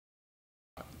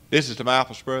This is the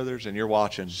Malpass Brothers, and you're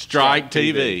watching Strike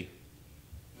TV.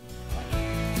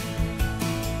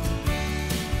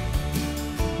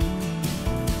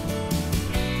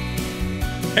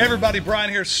 Hey everybody, Brian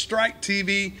here, Strike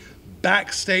TV,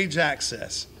 Backstage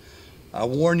Access. I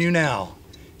warn you now,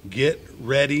 get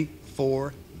ready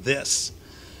for this.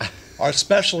 Our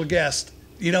special guest,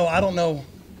 you know, I don't know,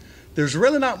 there's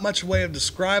really not much way of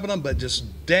describing them, but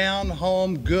just down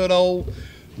home, good old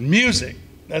music.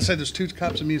 I say there's two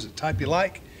types of music, type you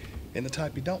like and the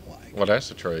type you don't like. Well, that's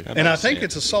the truth. And I think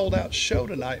it's a sold out show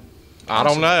tonight. I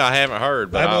don't know, I haven't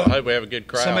heard, but I hope we have a good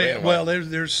crowd. Anyway. Well,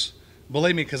 there's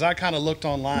believe me, because I kind of looked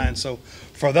online. So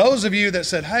for those of you that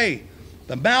said, hey,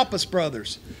 the Malpass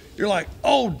Brothers, you're like,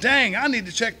 oh, dang, I need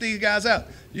to check these guys out.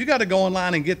 You got to go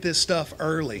online and get this stuff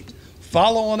early.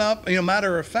 Following up, you know,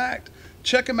 matter of fact,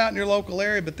 check them out in your local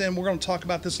area. But then we're going to talk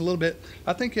about this a little bit.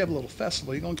 I think you have a little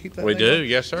festival. You going to keep that? We do, going?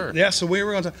 yes, sir. Yeah, so we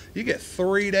were going to, you get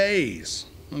 3 days,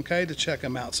 okay, to check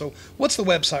them out. So what's the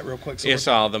website real quick? So it's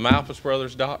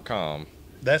themalpassbrothers.com.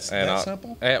 That's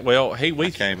simple? Well,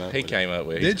 he came up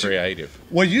with it. He's creative.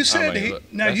 Well, you said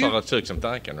that took some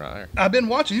thinking right there. I've been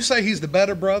watching. You say he's the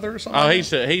better brother or something? Oh, he's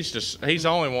the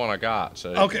only one I got, so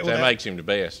okay, well, that makes him the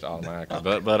best automatically.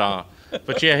 Okay.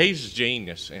 But yeah, he's a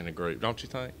genius in the group, don't you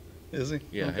think? Is he?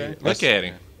 Yeah. Okay. Look at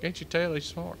him. Can't you tell he's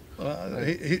smart?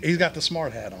 He's got the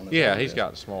smart hat on. Yeah, he's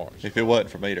got the smarts. If it wasn't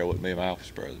for me, there wouldn't be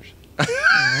Malpass Brothers.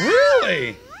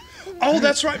 Really? Oh,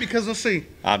 that's right, because let's see.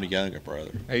 I'm the younger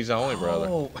brother. He's the only brother.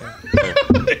 Oh.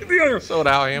 So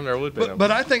without him, there would be no.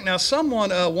 But I think now someone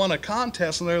won a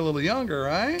contest and they're a little younger,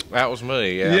 right? That was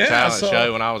me, yeah. Talent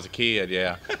show when I was a kid,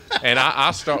 yeah. And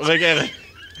I started, look at it.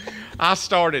 I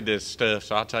started this stuff,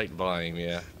 so I take the blame,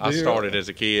 yeah. I started as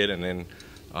a kid, and then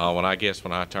when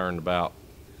I turned about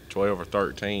 12 or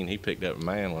 13, he picked up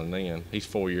mandolin then. He's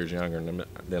 4 years younger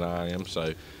than I am,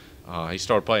 so he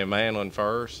started playing mandolin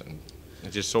first, and it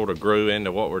just sort of grew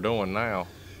into what we're doing now.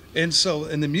 And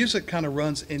the music kind of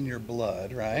runs in your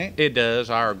blood, right? It does.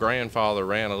 Our grandfather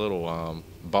ran a little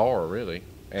bar, really,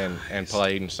 and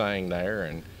played and sang there,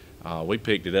 and we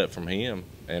picked it up from him.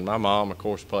 And my mom, of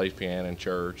course, plays piano in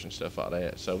church and stuff like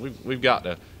that. So we've got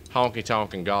the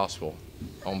honky-tonkin' gospel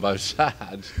on both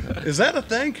sides. Is that a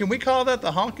thing? Can we call that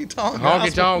the honky-tonk gospel?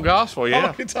 Honky-tonk gospel,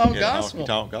 yeah. Honky-tonk gospel.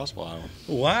 Honky-tonk gospel.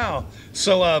 Wow.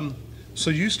 So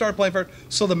you start playing first.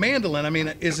 So the mandolin, I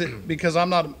mean, is it because I'm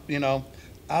not, you know,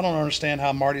 I don't understand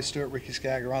how Marty Stewart, Ricky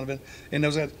Skaggs, Ron and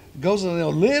those guys goes a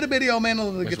little bitty old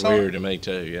mandolin with the guitar. It's weird to me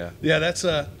too, yeah. Yeah, that's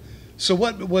So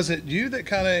what was it? You that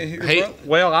kind of?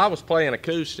 Well, I was playing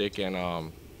acoustic,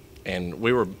 and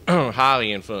we were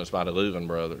highly influenced by the Louvin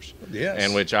brothers. Yes.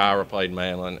 And which Ira played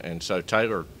mandolin, and so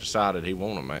Taylor decided he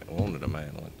wanted a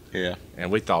mandolin. Yeah.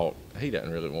 And we thought he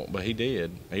doesn't really want, but he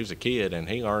did. He was a kid, and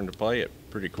he learned to play it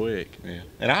pretty quick. Yeah.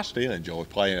 And I still enjoy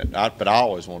playing it, but I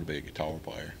always wanted to be a guitar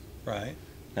player. Right.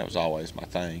 That was always my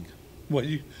thing. Well,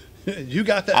 you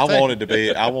got that. I wanted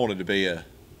to be a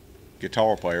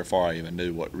guitar player before I even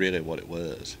knew what it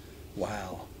was.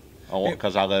 Wow.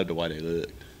 Because I loved the way they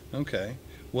looked. Okay.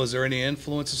 Was there any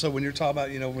influences? So when you're talking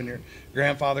about, you know, when your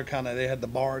grandfather they had the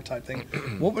bar type thing,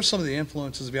 what were some of the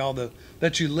influences of y'all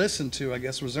that you listened to, I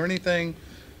guess? Was there anything?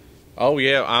 Oh,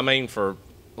 yeah. I mean, for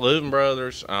Louvin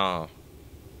brothers,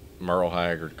 Merle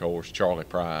Haggard, of course, Charlie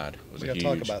Pride was a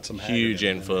huge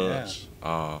influence.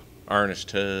 Yeah. Ernest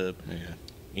Tubb. Yeah.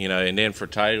 You know, and then for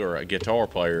Taylor, guitar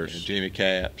players. Yeah, Jimmy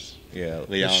Capps. Yeah.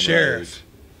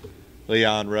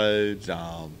 Leon Rhodes,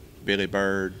 Billy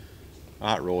Bird.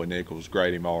 Roy Nichols,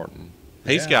 Grady Martin.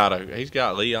 He's got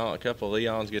a couple of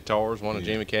Leon's guitars, one of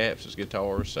Jimmy Capps'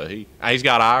 guitars. So he's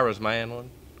got Ira's mandolin.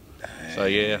 So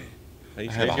yeah, I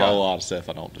have a whole lot of stuff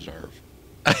I don't deserve.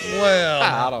 Well,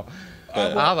 I don't.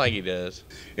 But I think he does.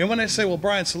 And when they say, well,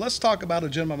 Brian, so let's talk about a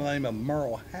gentleman by the name of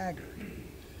Merle Haggard.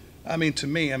 I mean, to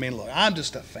me, look, I'm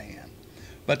just a fan,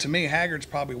 but to me, Haggard's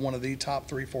probably one of the top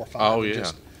 3, 4, 5. Oh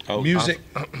yeah. Music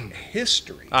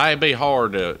history. It'd be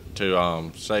hard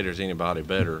to say there's anybody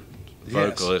better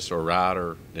vocalist or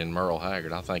writer than Merle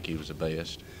Haggard. I think he was the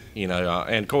best. You know,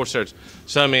 and of course there's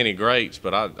so many greats,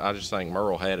 but I just think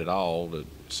Merle had it all: the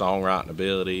songwriting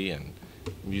ability and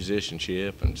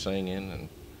musicianship and singing. And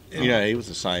you know, he was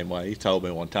the same way. He told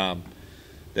me one time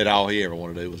that all he ever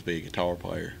wanted to do was be a guitar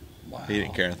player. Wow. He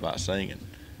didn't care anything about singing.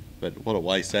 But what a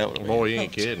waste that would have been. Boy, you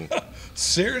ain't kidding.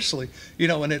 Seriously. You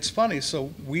know, and it's funny.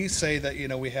 So we say that, you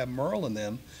know, we have Merle in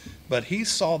them, but he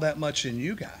saw that much in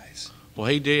you guys. Well,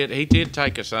 he did. He did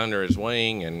take us under his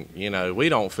wing, and, you know, we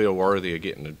don't feel worthy of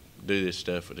getting to do this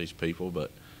stuff with these people,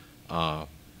 but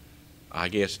I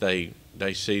guess they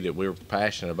see that we're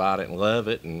passionate about it and love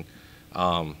it, and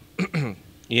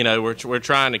you know, we're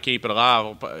trying to keep it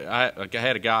alive. I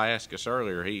had a guy ask us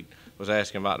earlier. He was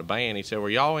asking about the band. He said, "Were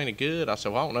y'all any good?" I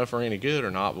said, "Well, I don't know if we're any good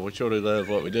or not, but we sure do love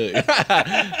what we do." So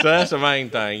that's the main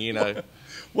thing, you know.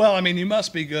 Well, I mean, you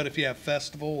must be good if you have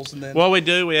festivals and then. Well, we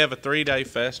do. We have a 3-day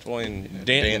festival in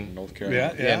Denton, North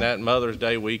Carolina. Yeah. that Mother's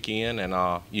Day weekend,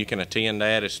 and you can attend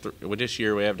that. Well, this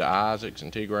year we have the Isaacs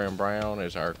and T. Graham Brown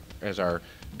as our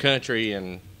country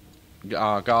and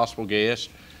gospel guests,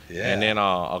 and then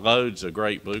loads of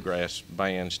great bluegrass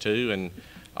bands too,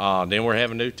 and then we're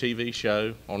having a new TV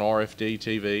show on RFD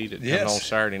TV that comes on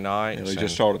Saturday nights. And we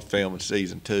just started filming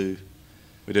season 2.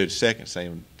 We did the second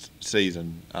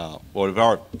season. Well, we've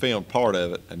already filmed part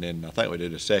of it, and then I think we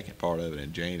did the second part of it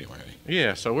in January.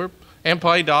 Yeah, so and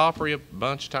played the Opry a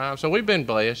bunch of times. So we've been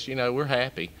blessed. You know, we're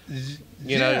happy.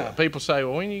 You know, people say,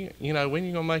 well, when you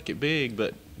gonna make it big?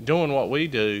 But doing what we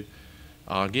do,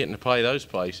 getting to play those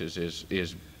places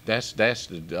is that's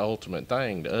the ultimate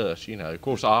thing to us. You know, of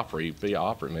course, be an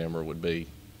Opry member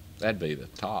that'd be the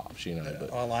tops. You know,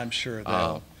 but well, I'm sure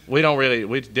that we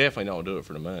definitely don't do it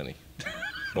for the money.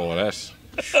 Boy, that's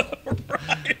right.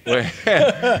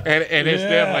 and it's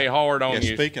definitely hard on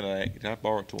you. Speaking of that, can I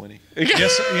borrow 20?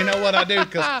 Yes, you know what I do,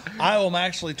 because I owe them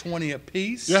actually 20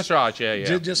 apiece. That's right,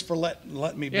 yeah. Just for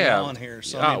letting me be on here.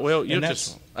 So well, you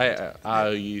I owe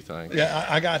you things. Yeah,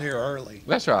 I got here early.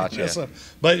 That's right, yeah. So,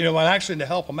 but you know, actually to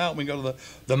help them out, we go to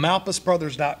the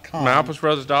MalpassBrothers.com.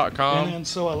 MalpassBrothers.com. And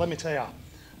so let me tell you,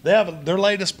 they have their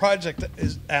latest project that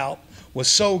is out. Was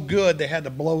so good they had to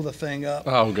blow the thing up.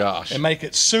 Oh gosh! And make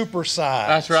it super size.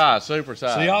 That's right, super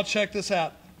size. So y'all check this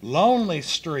out, Lonely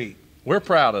Street. We're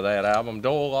proud of that album.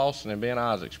 Doyle Lawson and Ben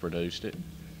Isaacs produced it,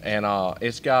 and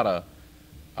it's got a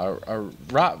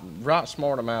right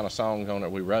smart amount of songs on it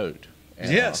we wrote.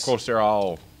 And, yes. Of course, they're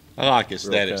all. I like it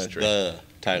that it's country. the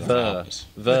Taylor Malpass.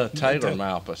 The Taylor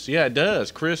Malpass. Yeah, it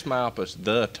does. Chris Malpass,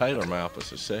 the Taylor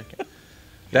Malpass is second.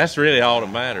 That's really all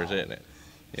that matters, isn't it?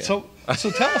 Yeah. So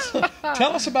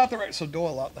tell us about the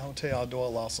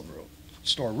Doyle Lawson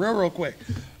story real quick.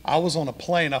 I was on a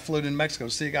plane. I flew to Mexico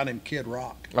to see a guy named Kid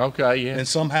Rock. Okay, yeah. And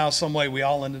somehow, some way, we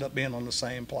all ended up being on the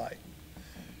same plane.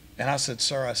 And I said,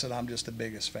 "Sir," I'm just the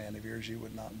biggest fan of yours. You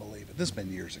would not believe it. This has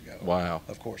been years ago. Wow.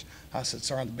 Of course. I said,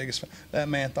 "Sir, I'm the biggest fan." That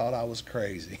man thought I was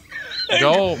crazy.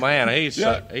 Oh man, he's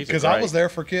because I was there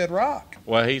for Kid Rock.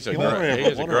 Well, he's a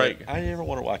great. I ever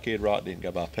wonder why Kid Rock didn't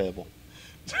go by Pebble.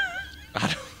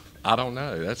 I don't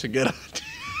know. That's a good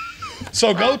idea.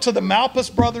 So go to the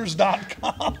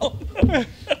MalpassBrothers.com.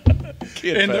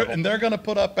 and they're going to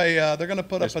put up a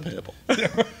Pebble.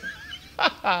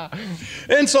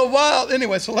 And so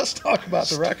so let's talk about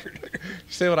the record.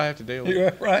 See what I have to deal with.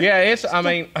 Yeah, right. Yeah,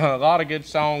 a lot of good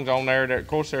songs on there. Of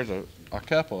course, there's a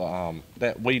couple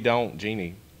that We Don't,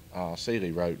 Jeannie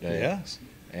Seeley wrote there. Yes.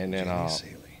 And then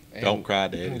Don't Cry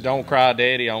Daddy. Don't Cry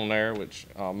Daddy on there, which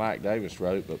Mike Davis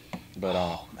wrote, but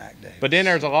Mac Davis. But then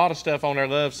there's a lot of stuff on there.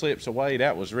 Love Slips Away,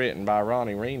 that was written by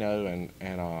Ronnie Reno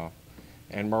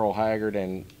and Merle Haggard,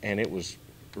 and it was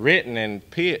written and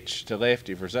pitched to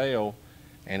Lefty Frizzell,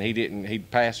 and he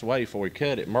passed away before he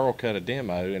cut it. Merle cut a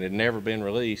demo, and it had never been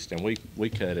released, and we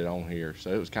cut it on here,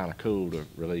 so it was kind of cool to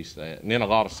release that. And then a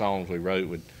lot of songs we wrote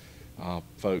with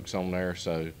folks on there,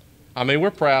 so I mean,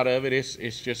 we're proud of it.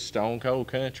 It's just stone cold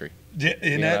country.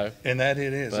 Yeah, and that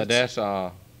it is. But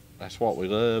that's what we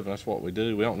love, and that's what we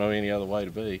do. We don't know any other way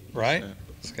to be. Right?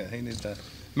 Yeah. He needs to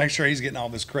make sure he's getting all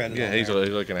this credit. Yeah, he's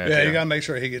looking at it. Yeah, you got to make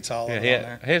sure he gets all of it on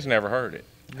there. He's never heard it.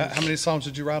 How many songs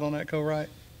did you write on that co-write?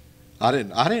 I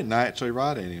didn't actually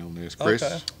write any on this. Chris,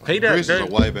 Okay. Chris is a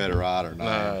way better writer than No,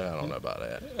 I am. I don't know about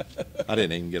that. I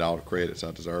didn't even get all the credits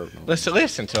I deserved.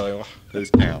 Listen to him. Who's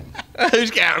counting?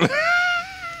 Who's counting?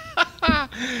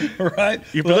 Right?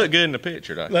 You look good in the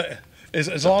picture, though.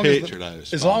 As long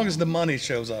as the money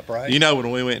shows up, right? You know,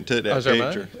 when we went and took that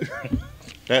picture,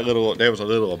 there was a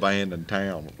little abandoned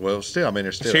town. Well, still, I mean,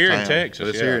 there's still It's here a in town, Texas, but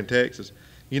it's yeah. here in Texas.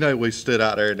 You know, we stood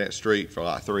out there in that street for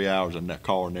like 3 hours, and that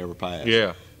car never passed.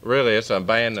 Yeah, really, it's an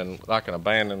abandoned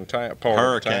town.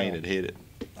 Hurricane had hit it.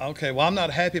 Okay, well, I'm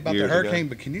not happy about the Years hurricane, ago.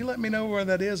 but can you let me know where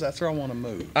that is? That's where I want to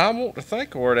move. I want to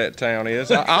think of where that town is.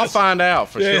 I'll find out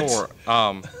for Yes. sure.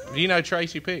 Do you know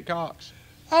Tracy Pitcox?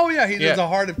 Oh, yeah, he does the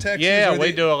Heart of Texas. Yeah,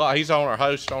 we do a lot. He's on our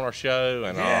host on our show,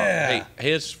 and Yeah.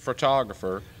 his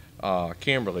photographer,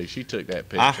 Kimberly, she took that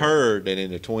picture. I heard that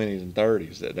in the 20s and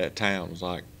 30s that town was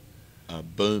like a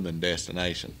booming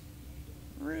destination.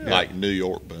 Really? Like New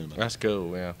York booming. That's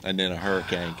cool, yeah. And then a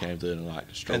hurricane came through and like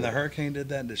destroyed And the it. hurricane did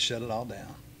that and just shut it all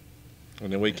down.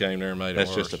 And then we came there and made it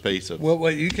That's worse. just a piece of. Well,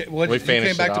 you came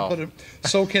finished back it to off. put it.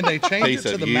 So can they change it Piece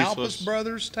to of the useless. Malpass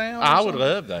Brothers town? or I would something?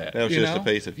 love that. That was You just know? a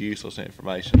piece of useless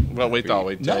information. Well, we thought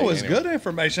we'd tell No, you it's anyway. good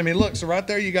information. I mean, look, so right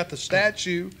there you got the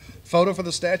statue, photo for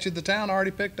the statue of the town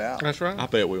already picked out. That's right. I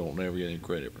bet we won't never get any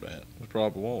credit for that. We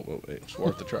probably won't, but it's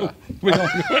worth a try.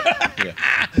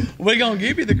 We're gonna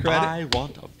give you the credit. I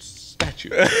want a statue.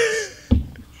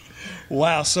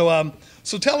 Wow. So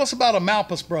so tell us about a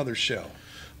Malpass Brothers show.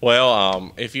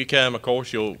 Well, if you come, of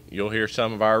course, you'll hear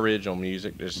some of our original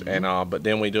music, but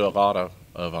then we do a lot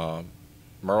of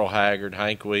Merle Haggard,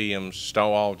 Hank Williams,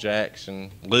 Stonewall Jackson,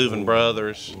 Louvin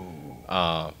Brothers,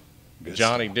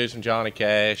 Johnny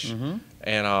Cash,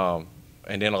 and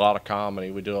then a lot of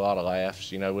comedy. We do a lot of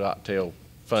laughs. You know, we like to tell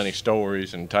funny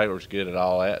stories, and Taylor's good at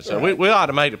all that. So we like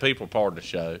to make the people part of the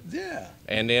show. Yeah.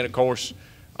 And then, of course,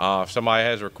 if somebody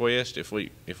has a request, if we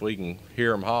can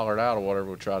hear them hollered out or whatever,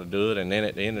 we'll try to do it. And then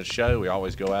at the end of the show, we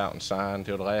always go out and sign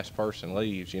until the last person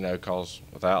leaves, you know, because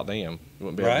without them, we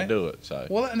wouldn't be able to do it. So.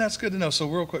 Well, and that's good to know. So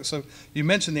real quick, so you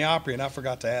mentioned the Opry, and I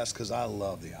forgot to ask because I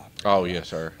love the Opry. Oh, yes,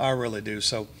 sir. I really do.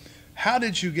 So how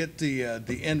did you get the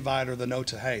invite or the note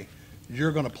to, hey,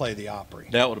 you're going to play the Opry?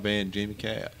 That would have been Jimmy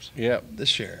Capps. Yep. The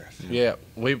sheriff. Yeah.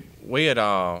 We had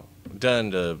done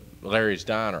the Larry's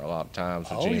Diner a lot of times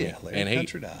with Jimmy. Yeah, Larry and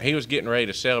Country Diner. he was getting ready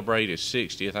to celebrate his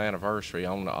 60th anniversary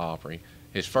on the Opry.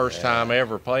 His first time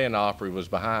ever playing the Opry was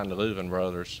behind the Louvin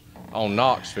Brothers on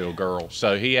Knoxville Girl.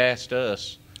 So he asked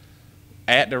us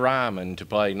at the Ryman to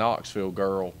play Knoxville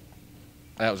Girl.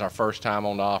 That was our first time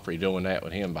on the Opry doing that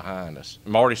with him behind us.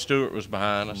 Marty Stewart was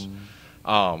behind us.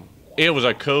 It was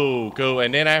a cool,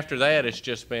 and then after that, it's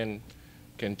just been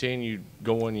continued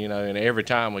going, you know, and every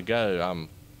time we go,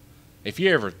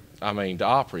 the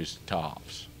Opry's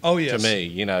tops. Oh, yes. To me,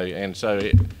 you know, and so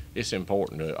it's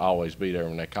important to always be there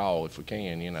when they call if we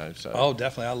can, you know. So. Oh,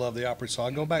 definitely. I love the Opry. So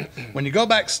I go back. When you go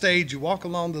backstage, you walk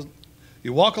along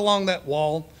that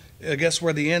wall. I guess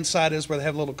where the inside is, where they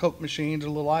have little Coke machines or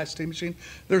a little iced tea machine.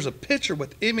 There's a picture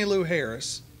with Emmylou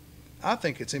Harris. I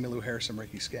think it's Emmylou Harris and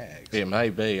Ricky Skaggs. It may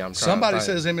be. Somebody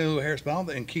says Emmylou Harris, but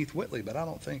and Keith Whitley, but I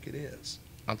don't think it is.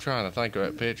 I'm trying to think of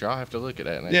that picture. I'll have to look at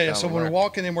that next Yeah, time so I'm when we're there.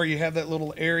 walking in where you have that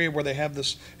little area where they have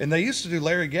this, and they used to do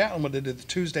Larry Gatlin when they did the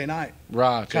Tuesday night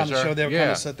Right, kind yes, of sir. show. They would Yeah.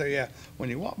 kind of sit there, yeah. When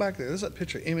you walk back there, there's that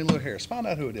picture of Emmylou Harris. Find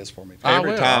out who it is for me. I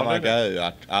Every will. time I'll I do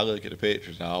that. go, I look at the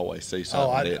pictures and I always see Oh,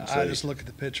 something I didn't see. I just look at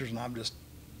the pictures and I'm just,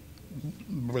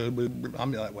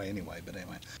 I'm that way anyway, but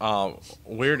anyway.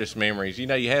 Weirdest memories. You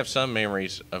know, you have some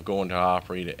memories of going to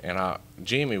Opry, and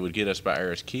Jimmy would get us back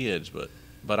there as kids,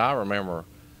 but I remember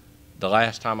the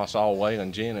last time I saw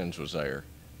Waylon Jennings was there,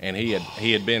 and he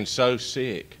had been so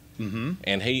sick,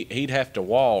 and he'd have to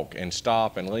walk and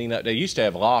stop and lean up. They used to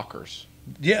have lockers.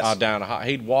 Yes. Down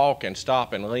he'd walk and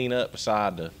stop and lean up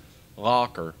beside the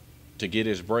locker to get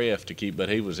his breath to keep, but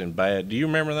he was in bad. Do you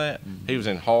remember that? He was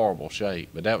in horrible shape,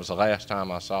 but that was the last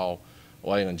time I saw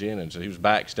Waylon Jennings. He was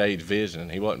backstage visiting.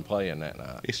 He wasn't playing that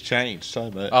night. It's changed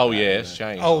so much. Oh, yeah, it's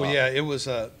changed. Oh, yeah, it was,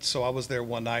 so I was there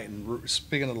one night, and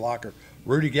speaking of the locker,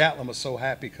 Rudy Gatlin was so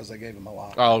happy because they gave him a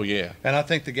locker. Oh, yeah. And I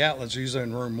think the Gatlins are usually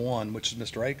in room 1, which is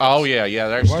Mr. Akins. Oh, yeah, they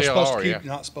We're still supposed are, to keep, yeah.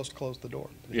 You're not supposed to close the door.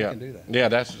 But Yeah. You can do that. Yeah,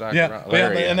 that's exactly Yeah, right. yeah,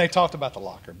 Larry, and they talked about the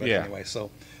locker. But Yeah. anyway, so,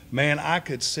 man, I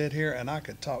could sit here and I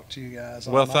could talk to you guys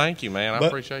all Well, night. thank you, man. I But-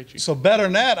 appreciate you. So better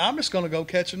than that, I'm just going to go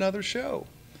catch another show.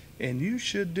 And you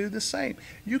should do the same.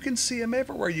 You can see them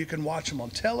everywhere. You can watch them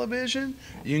on television.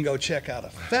 You can go check out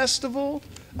a festival.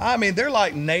 I mean, they're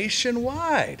like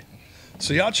nationwide.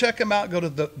 So y'all check them out. Go to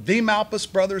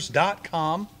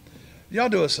themalpassbrothers.com. Y'all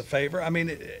do us a favor. I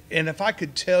mean, and if I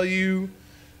could tell you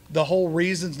the whole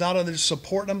reasons, not only just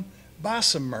support them, buy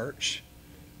some merch.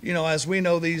 You know, as we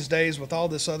know these days with all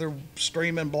this other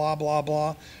streaming, blah, blah,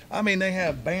 blah. I mean, they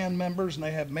have band members and they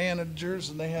have managers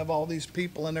and they have all these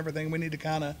people and everything. We need to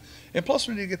kind of, and plus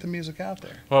we need to get the music out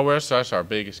there. Well, that's our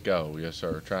biggest goal, yes,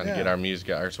 sir. Trying to Yeah. get our music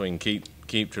out there so we can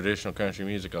keep traditional country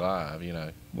music alive, you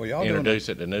know. Well, y'all Introduce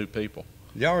it to new people.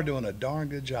 Y'all are doing a darn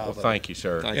good job Well, of it. thank you,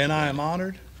 sir. Thank And I am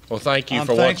honored. Well, thank you I'm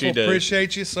for thankful, what you do.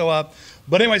 appreciate you. So,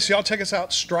 but anyway, so y'all check us out,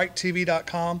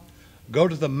 striketv.com. Go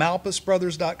to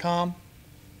themalpassbrothers.com.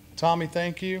 Tommy,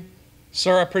 thank you.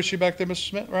 Sir, I appreciate you back there, Mr.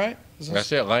 Smith, right? Is this-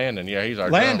 That's it, Landon. Yeah, he's our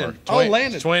Landon. drummer. Oh,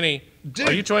 Landon. 20. Dude.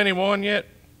 Are you 21 yet?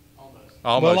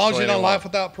 Almost. Well, as long as you don't 21. life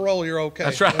without parole, you're okay.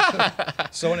 That's right.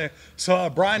 So anyway,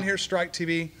 Brian here, Strike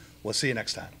TV. We'll see you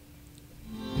next time.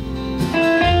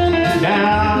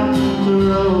 Down the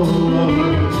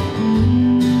road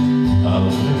of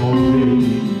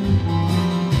memory,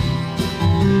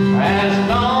 as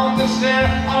long as there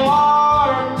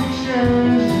are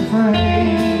pictures to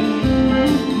frame,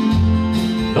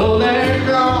 though they're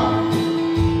gone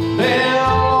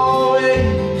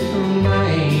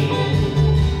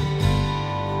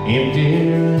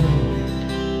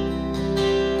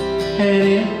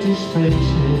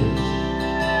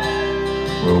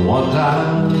ones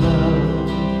I love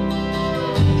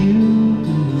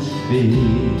used to be.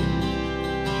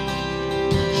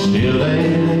 Still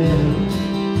they live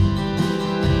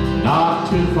not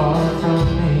too far from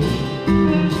me,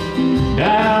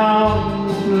 down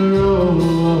the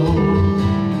road.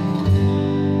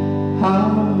 How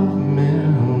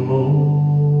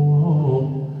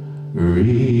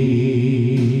memories.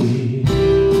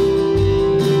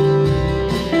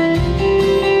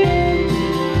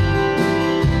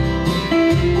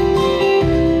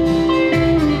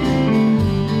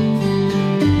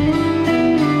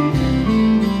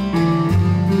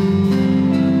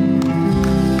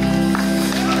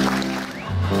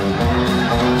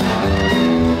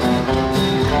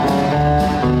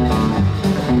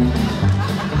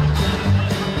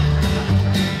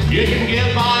 You can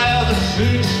get by other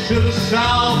suits to the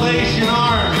Salvation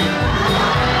Army.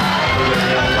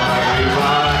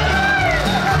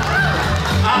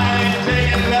 I ain't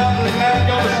taking nothing, let's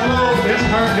go slow. This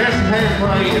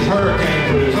hairspray is hurricane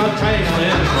blues. I'm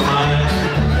tangling for mine.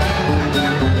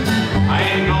 I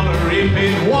ain't gonna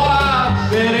repeat what I've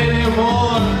said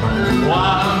anymore.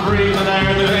 While I'm breathing air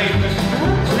that ain't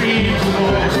breathed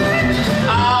before.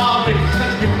 I'll be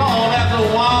such a call at the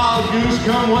wild goose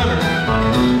come winter.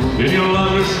 Then you'll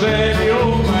understand, the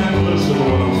old man, listen to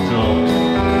what I'm talking.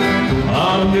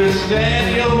 Understand